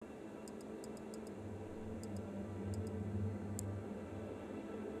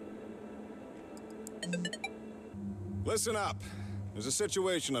Listen up. There's a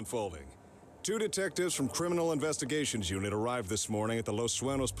situation unfolding. 2 detectives from Criminal Investigations Unit arrived this morning at the Los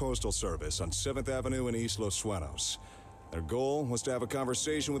Suenos Postal Service on 7th Avenue in East Los Suenos. Their goal was to have a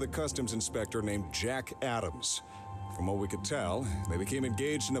conversation with a customs inspector named Jack Adams. From what we could tell, they became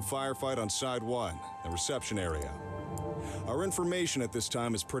engaged in a firefight on Side 1, the reception area. Our information at this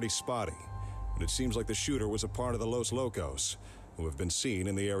time is pretty spotty, and it seems like the shooter was a part of the Los Locos, who have been seen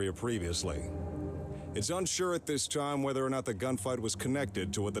in the area previously. It's unsure at this time whether or not the gunfight was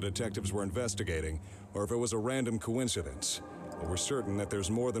connected to what the detectives were investigating, or if it was a random coincidence, but we're certain that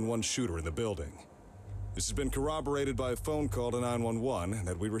there's more than one shooter in the building. This has been corroborated by a phone call to 911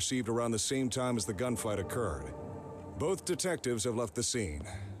 that we received around the same time as the gunfight occurred. Both detectives have left the scene.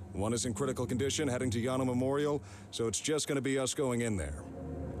 One is in critical condition heading to Yana Memorial, so it's just going to be us going in there.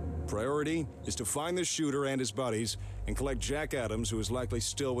 Priority is to find the shooter and his buddies and collect Jack Adams, who is likely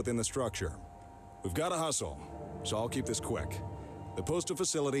still within the structure. We've got to hustle, so I'll keep this quick. The postal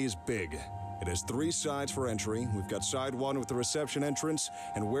facility is big. It has 3 sides for entry. We've got Side 1 with the reception entrance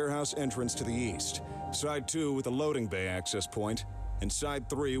and warehouse entrance to the east, Side 2 with a loading bay access point, and Side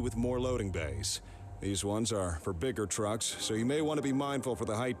 3 with more loading bays. These ones are for bigger trucks, so you may want to be mindful for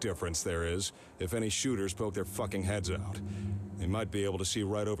the height difference there is if any shooters poke their fucking heads out. They might be able to see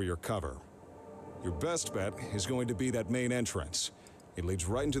right over your cover. Your best bet is going to be that main entrance. It leads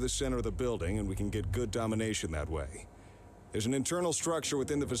right into the center of the building, and we can get good domination that way. There's an internal structure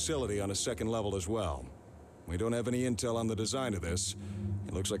within the facility on a second level as well. We don't have any intel on the design of this.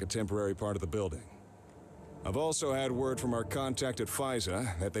 It looks like a temporary part of the building. I've also had word from our contact at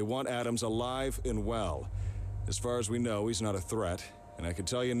FISA that they want Adams alive and well. As far as we know, he's not a threat, and I can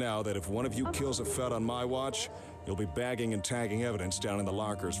tell you now that if one of you kills a Fed on my watch, you'll be bagging and tagging evidence down in the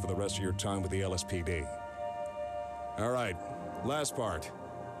lockers for the rest of your time with the LSPD. All right. Last part.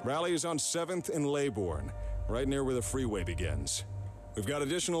 Rally is on 7th and Laybourne, right near where the freeway begins. We've got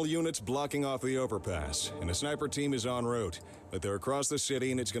additional units blocking off the overpass, and a sniper team is en route, but they're across the city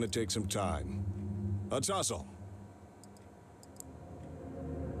and it's going to take some time. Let's hustle.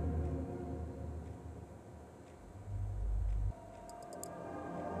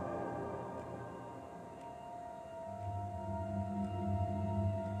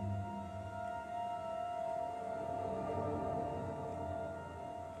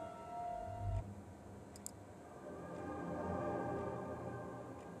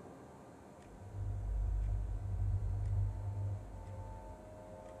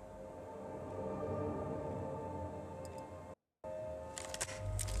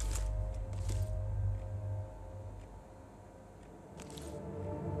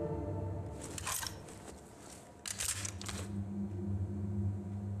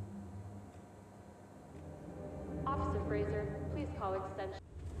 Please call extension.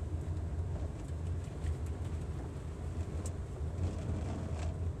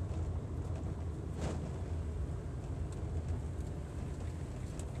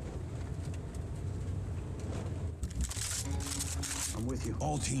 I'm with you.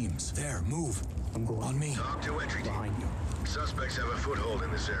 All teams, there, move. I'm going. On me. Talk to entry team. Behind you. Suspects have a foothold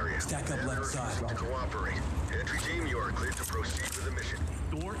in this area. Stack up and left they're side. refusing to cooperate. Entry team, you are cleared to proceed with the mission.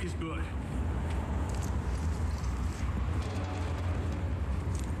 Door is good.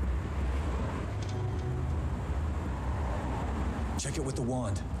 Check it with the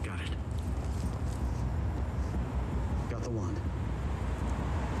wand. Got it. Got the wand.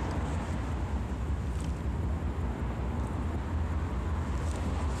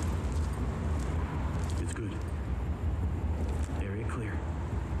 It's good. Area clear.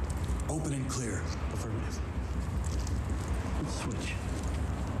 Open and clear. Affirmative. Switch.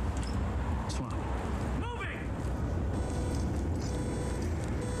 SWAT. Moving!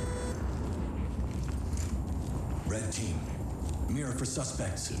 Red team. Mirror for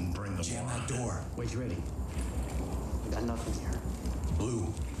suspects. Didn't bring them Jam on. that door. Wait, ready. Got nothing here.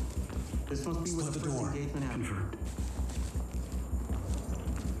 Blue. This must be where Split the the first door. engagement happened. Confirmed.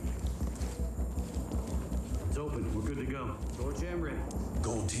 It's open. We're good to go. Door jam ready.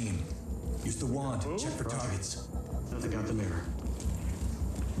 Gold team. Use the wand. Check for Roger. targets. Nothing got the mirror.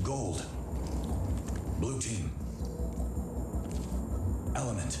 Gold. Blue team.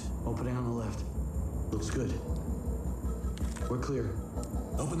 Element. Opening on the left. Looks good. We're clear.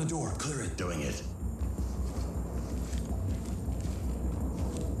 Open the door. Clear it. Doing it.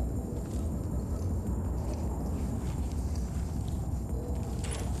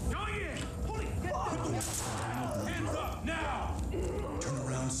 Going in! Holy Hands up, now! Turn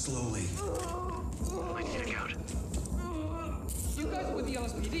around slowly. I need a count. You guys are with the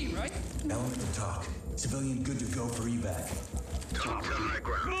LSPD, right? Element to talk. Civilian good to go for evac. Talk to high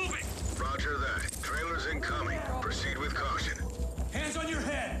ground. Moving! Roger that. Trailers incoming. Proceed with caution. Hands on your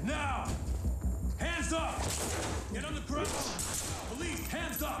head, now! Hands up! Get on the ground! Police,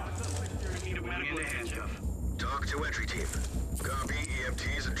 hands up! Need a medical handcuff. Talk to entry team. Copy.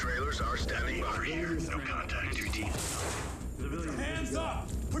 EMTs and trailers are standing by. No contact. Entry team. Hands up!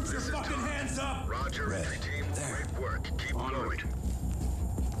 Put your This is fucking Tom. hands up! Roger, Red. entry team. There. Great work. Keep Onward.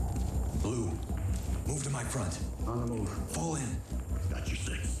 going. Blue, move to my front. On the move. Fall in. Got your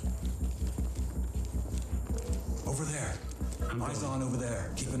 6. Over there. Eyes on over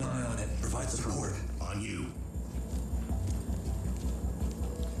there. Keep an eye on it. Provide support. On you.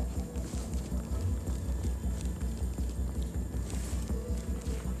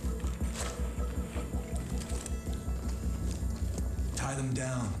 Tie them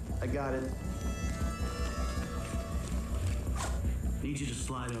down. I got it. Need you to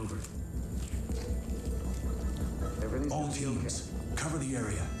slide over. Everything's All gonna be teams, cover the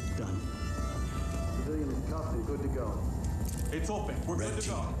area. Done. okay. Civilian is cuffed and good to go. It's open. We're Red good to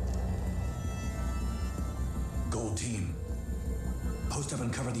team. go. Gold team, post up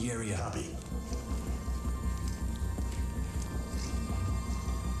and cover the area. Copy.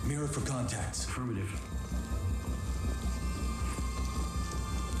 Mirror for contacts. Affirmative.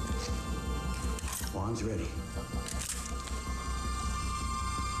 Wand's ready.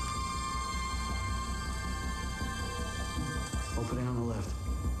 Opening on the left.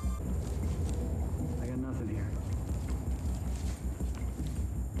 I got nothing here.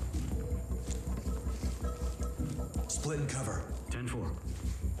 Split and cover. 10-4.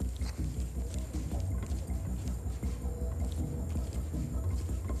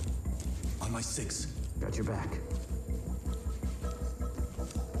 On my 6. Got your back.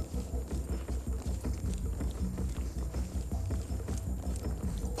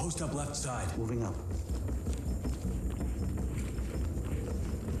 Post up left side. Moving up.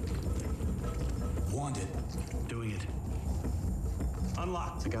 Wand it. Doing it.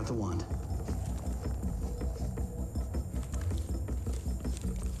 Unlocked. I got the wand.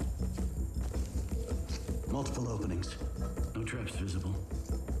 Multiple openings. No traps visible.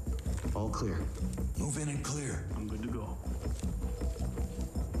 All clear. Move in and clear. I'm good to go.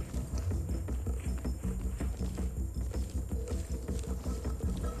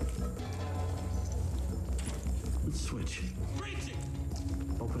 Let's switch.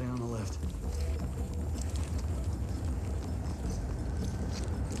 Opening on the left.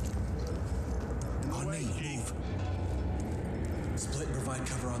 On me. Move. Split and provide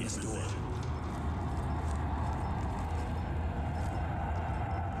cover on this door.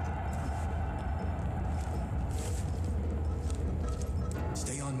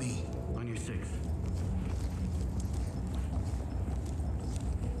 Stay on me. On your 6.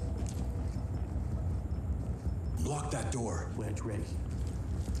 Block that door. Wedge ready.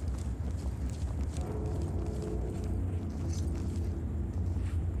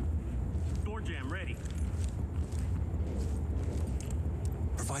 Door jam ready.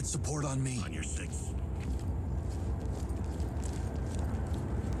 Provide support on me. On your 6.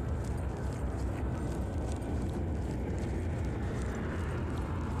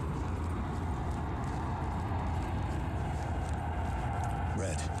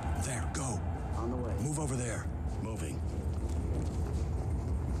 Red. There, go. On the way. Move over there. Moving.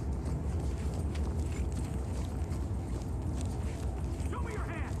 Show me your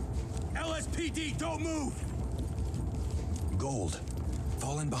hand. LSPD, don't move. Gold.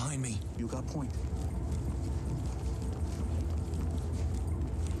 Fall in behind me. You got point.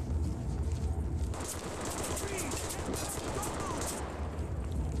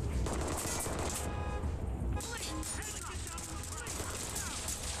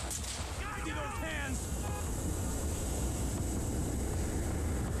 Guide you those hands.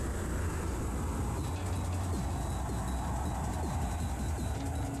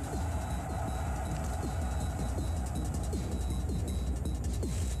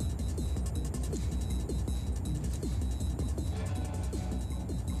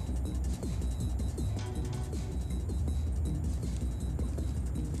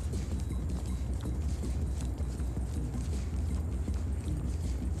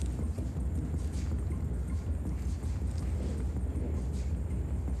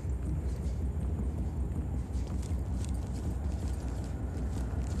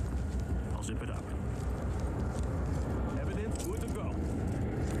 I'll zip it up. Evidence good to go.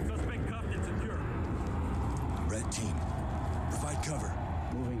 Suspect cuffed and secure. Red team. Provide cover.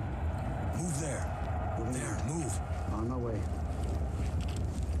 Moving. Move there. Moving There, on. move. On my way.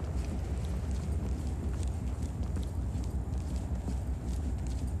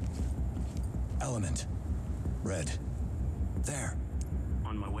 Element. Red. There.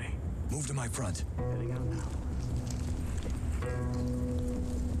 On my way. Move to my front. Heading out now.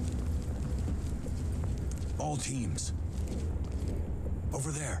 All teams.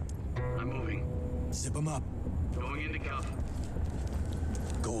 Over there. I'm moving. Zip them up. Going into cuff.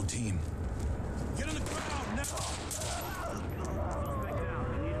 Gold team. Get on the ground now! Suspect down.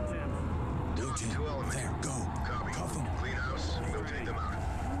 I need attempts. Blue team. Two elements. There, go. Copy. Cuff them. Clean house. We'll take them out.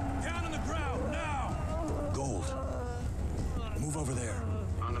 Down on the ground now! Gold. Move over there.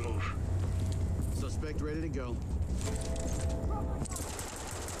 On the move. Suspect ready to go.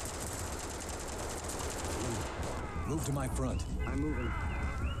 Move to my front. I'm moving.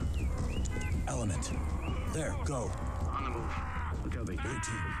 Element. There, go. On the move. Copy. Blue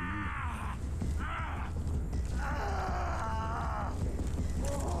team.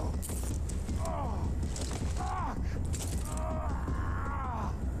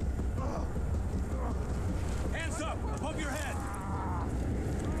 Hands up, above your head!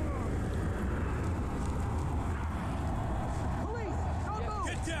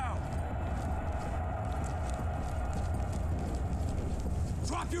 Get down!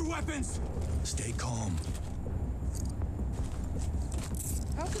 Drop your weapons! Stay calm.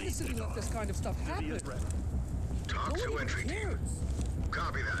 How can the city let this kind of stuff happen? Talk to Nobody entry team. cares.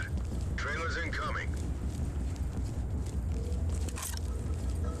 Copy that. Trailers incoming.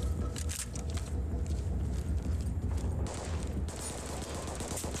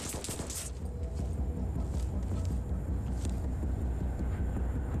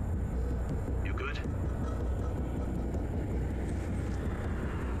 You good?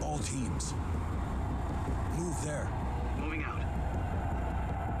 All teams. Move there. Moving out.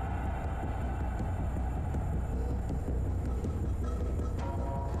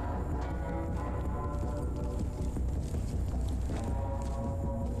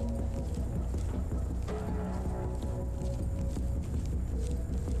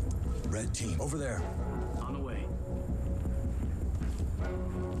 Red team. Over there. On the way.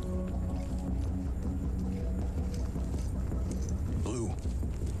 Blue.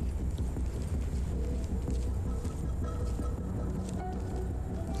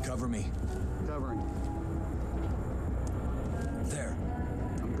 Cover me. Covering. There.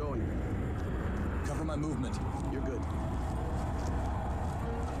 I'm going. Cover my movement. You're good.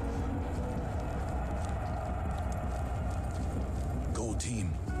 Gold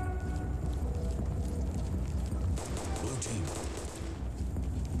team. Blue team.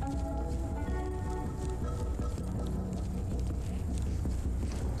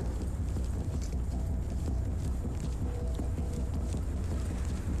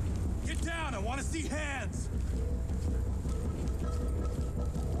 Get down, I want to see hands!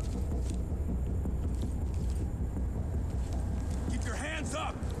 Keep your hands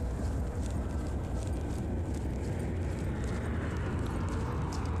up!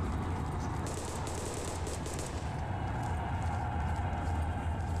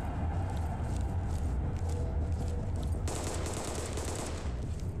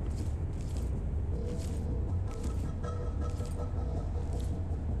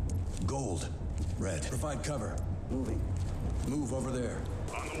 Gold. Red. Provide cover. Moving. Move over there.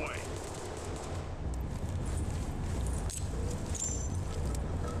 On the way.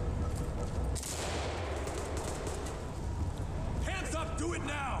 Hands up, do it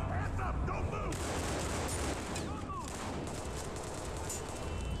now! Hands up, don't move!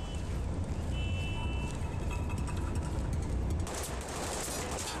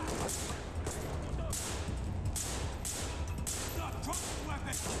 Stop, drop the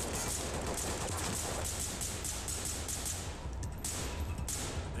weapon!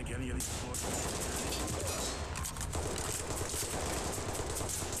 Think any of these boys...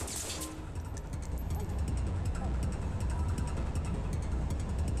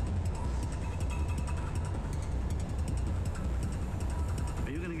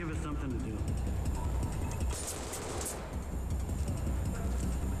 Are you gonna give us something to do?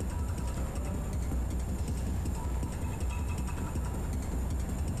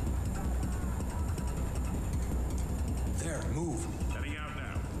 There, move. Heading out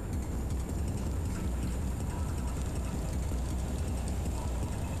now.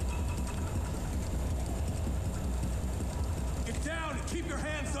 Get down and keep your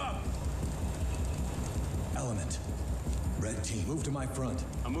hands up! Element. Red team. Move to my front.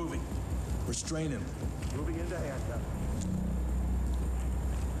 I'm moving. Restrain him. Moving into handcuff.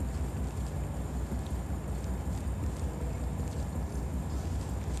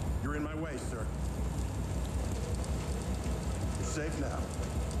 You're in my way, sir. You're safe now.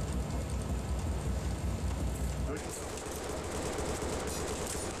 Good.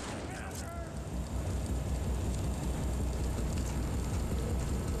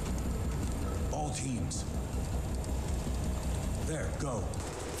 all teams. There, go.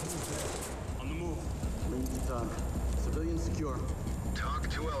 On the move. Lead to TOC. Civilians secure. TOC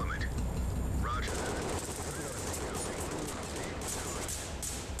to element. Roger.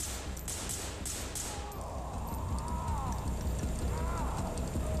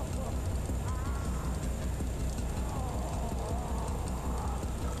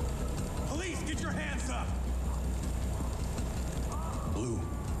 Police, get your hands up! Blue,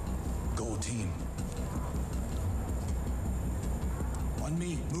 gold team. On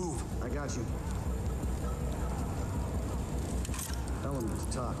me, move. I got you.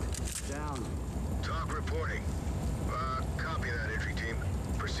 Element, TOC. Down. TOC reporting. Copy that, entry team.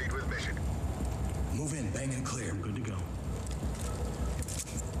 Proceed with mission. Move in, bang and clear. I'm good to go.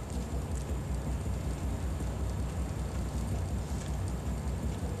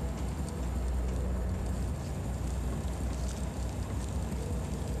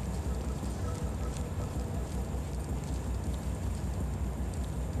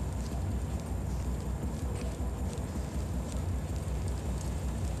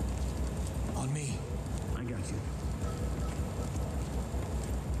 On me. I got you.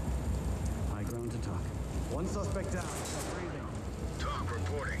 High ground to TOC. One suspect down. Breathing. TOC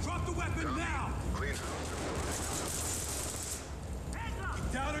reporting. Drop the weapon now! Clean.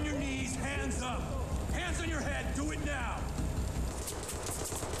 Get down on your knees, hands up! Hands on your head, do it now!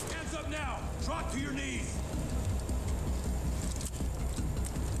 Hands up now! Drop to your knees!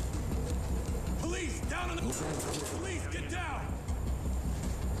 Police, down on the... Police, get down!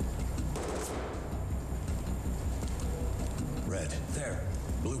 Red, there.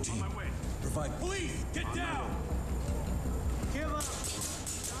 Blue On team. my way. Provide. Police, get down! Give up.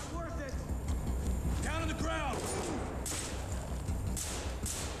 Not worth it. Down on the ground!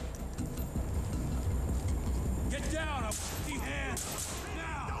 Get down! I'll see hands!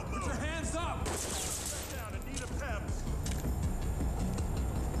 Now! Put your hands up! Down and need a pep.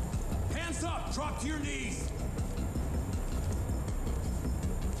 Hands up! Drop to your knees!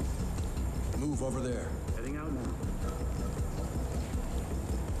 Move over there. Heading out now.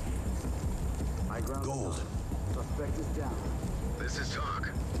 High ground. Gold. Suspect is down. This is TOC.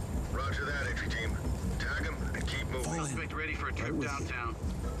 Roger that, entry team. Tag him and keep moving. Fall in. Suspect ready for a trip with you. downtown.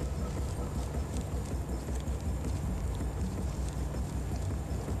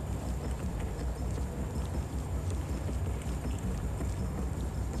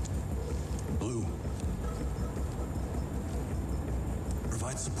 Blue.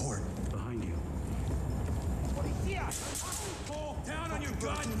 Provide support. Behind you. Fall down on your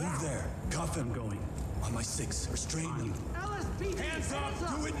gun! Move there. Cuff him. I'm going. On my six. Restrain them. Hands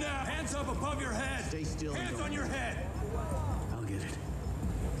up! Do it now! Hands up above your head! Stay still and Hands don't on your head! I'll get it.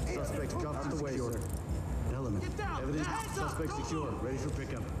 Suspect cuffed and secure. Element. Evidence. Suspect secure. Ready for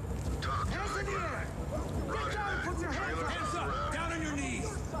pickup. TOC to high ground. Roger that. Trailers Hands on the up! road. Down on your knees!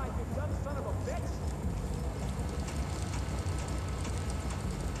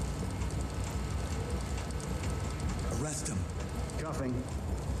 Arrest him. Cuffing.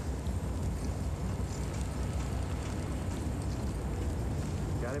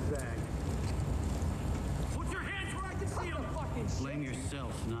 Got it bagged. Put your hands where I can see them! Blame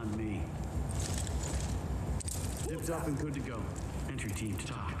yourself, not me. Zipped up and good to go. Entry team to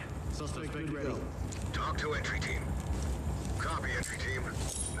TOC. Suspect ready. TOC to entry team. Copy, entry team.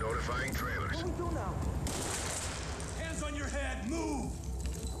 Notifying trailers. Hands on your head! Move!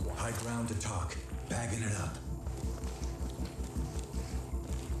 High ground to TOC. Bagging it up.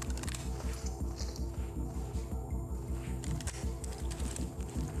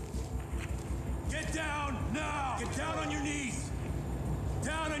 Get down now! Get down on your knees!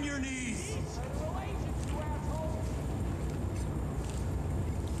 Down on your knees!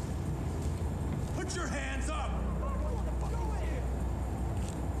 Put your hands up!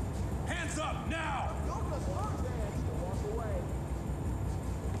 Hands up now!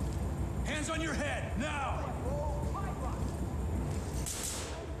 Hands on your head now!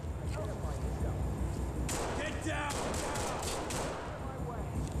 Get down!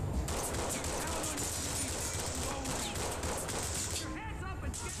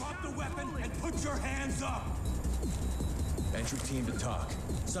 Drop the weapon and put your hands up! Entry team to TOC.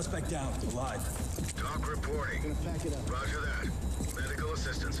 Suspect down. Alive. TOC reporting. Pack it up. Roger that. Medical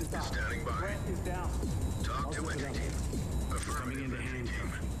assistance is standing by. Is down. TOC to entry team. Coming Affirmative, into entry team.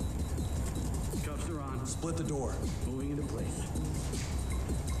 handcuffs. Cuffs are on. Split the door. Moving into place.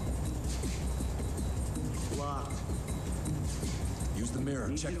 Locked. Use the mirror.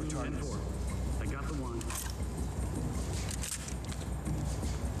 Need Check you to move retardants. 10-4. I got the one.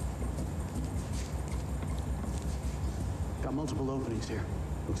 Got multiple openings here.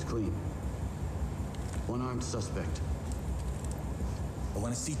 Looks clean. One armed suspect. I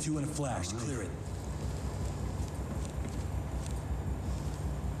want a C2 and a flash. Clear it.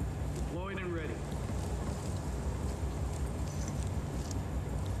 Deployed and ready.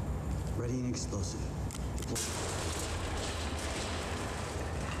 Ready and explosive.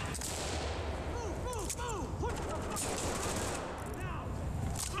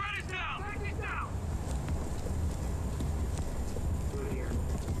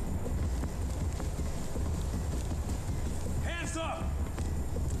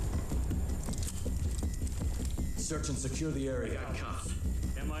 Search and secure the area.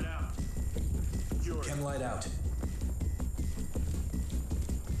 Chem light out. Chem light out.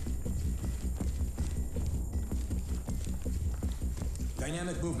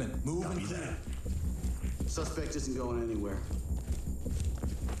 Dynamic movement. Move and clear. Suspect isn't going anywhere.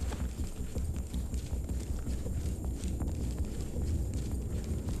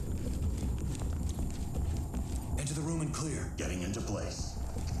 Enter the room and clear. Getting into place.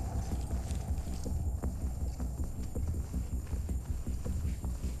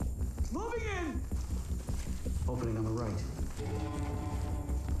 Moving in! Opening on the right.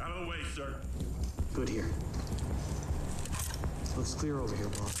 Out of the way, sir. Good here. Looks clear over here,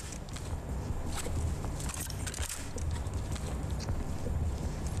 boss.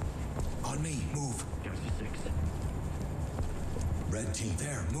 On me. Move. Got you 6. Red team.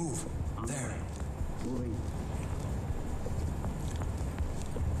 There. Move. On the There. right. Moving.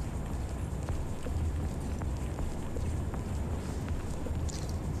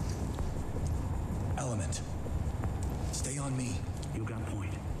 Element. Stay on me. You got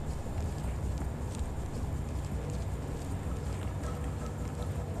point.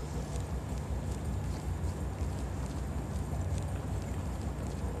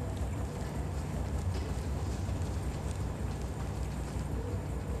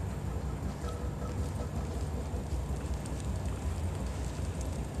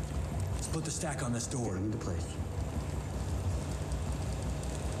 Split the stack on this door. Getting into place.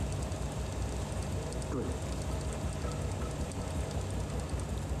 Good.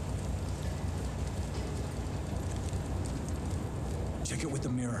 Check it with the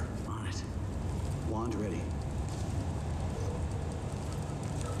mirror. On it. Wand ready.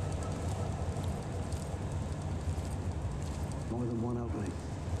 More than one opening.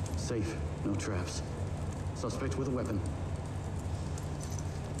 Safe. No traps. Suspect with a weapon.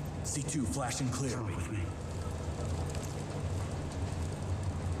 C2 flash and clear. Come with me.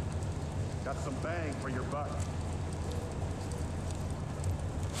 Got some bang for your buck.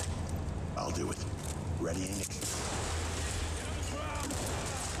 I'll do it. Readying.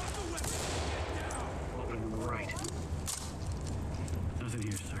 Opening on the right. Nothing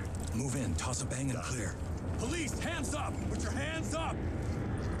here, sir. Move in. Toss a bang and clear. Police, hands up! Put your hands up!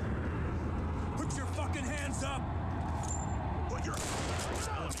 Put your fucking hands up! Put your...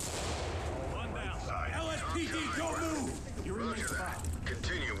 On down. LSPD, don't move! You're in Roger your spot. that.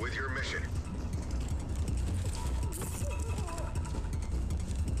 Continue with your mission.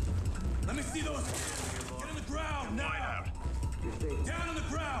 Let me see those hands. Get on the ground, now! Down on the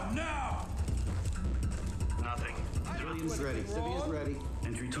ground, now! Nothing. Civilians ready. Civilians ready.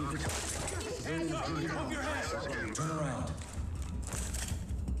 Entry team for... Hands up! Pump your head! Turn around.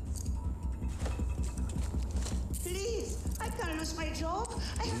 Please, I can't lose my job.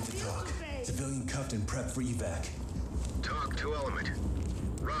 I have Need to bills talk. to pay. Civilian cuffed and prepped for evac. Talk to Element.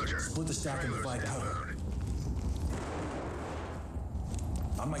 Roger. Split the stack and divide Trailers cover. inbound.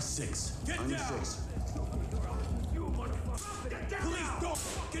 On my 6. Get On your down! 6. Police, don't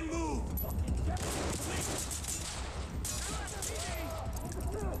fucking move!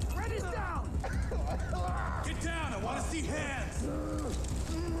 Red is down. Get down! I want to see hands!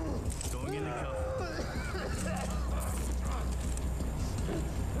 Going in the cuff.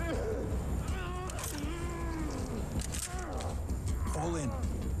 Fall in.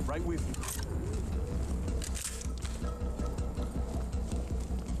 Right with you.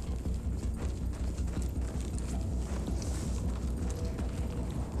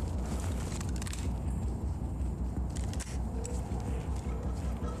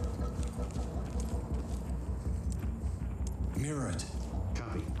 Mirror it.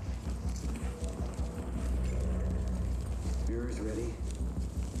 Copy. Mirrors ready.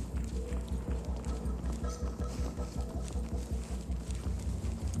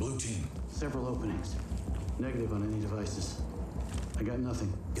 Blue team. Several openings. Negative on any devices. I got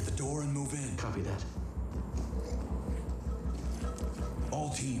nothing. Get the door and move in. Copy that. All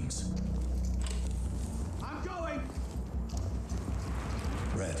teams. I'm going!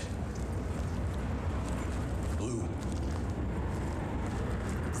 Red. Blue.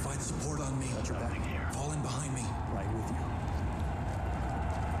 Provide support on me. Got your back. Fall Right with you.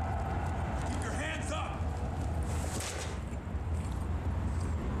 Keep your hands up!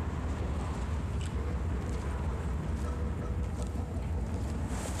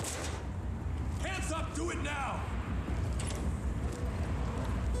 Hands up! Do it now!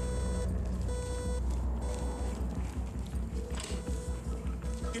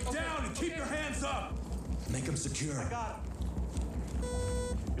 Get down and keep your hands up! Make them secure. I got him.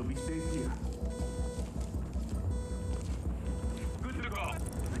 You'll be safe here. Good to go.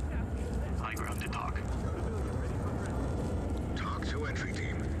 High ground to talk. Talk to entry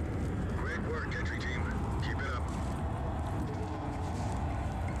team. Great work, entry team.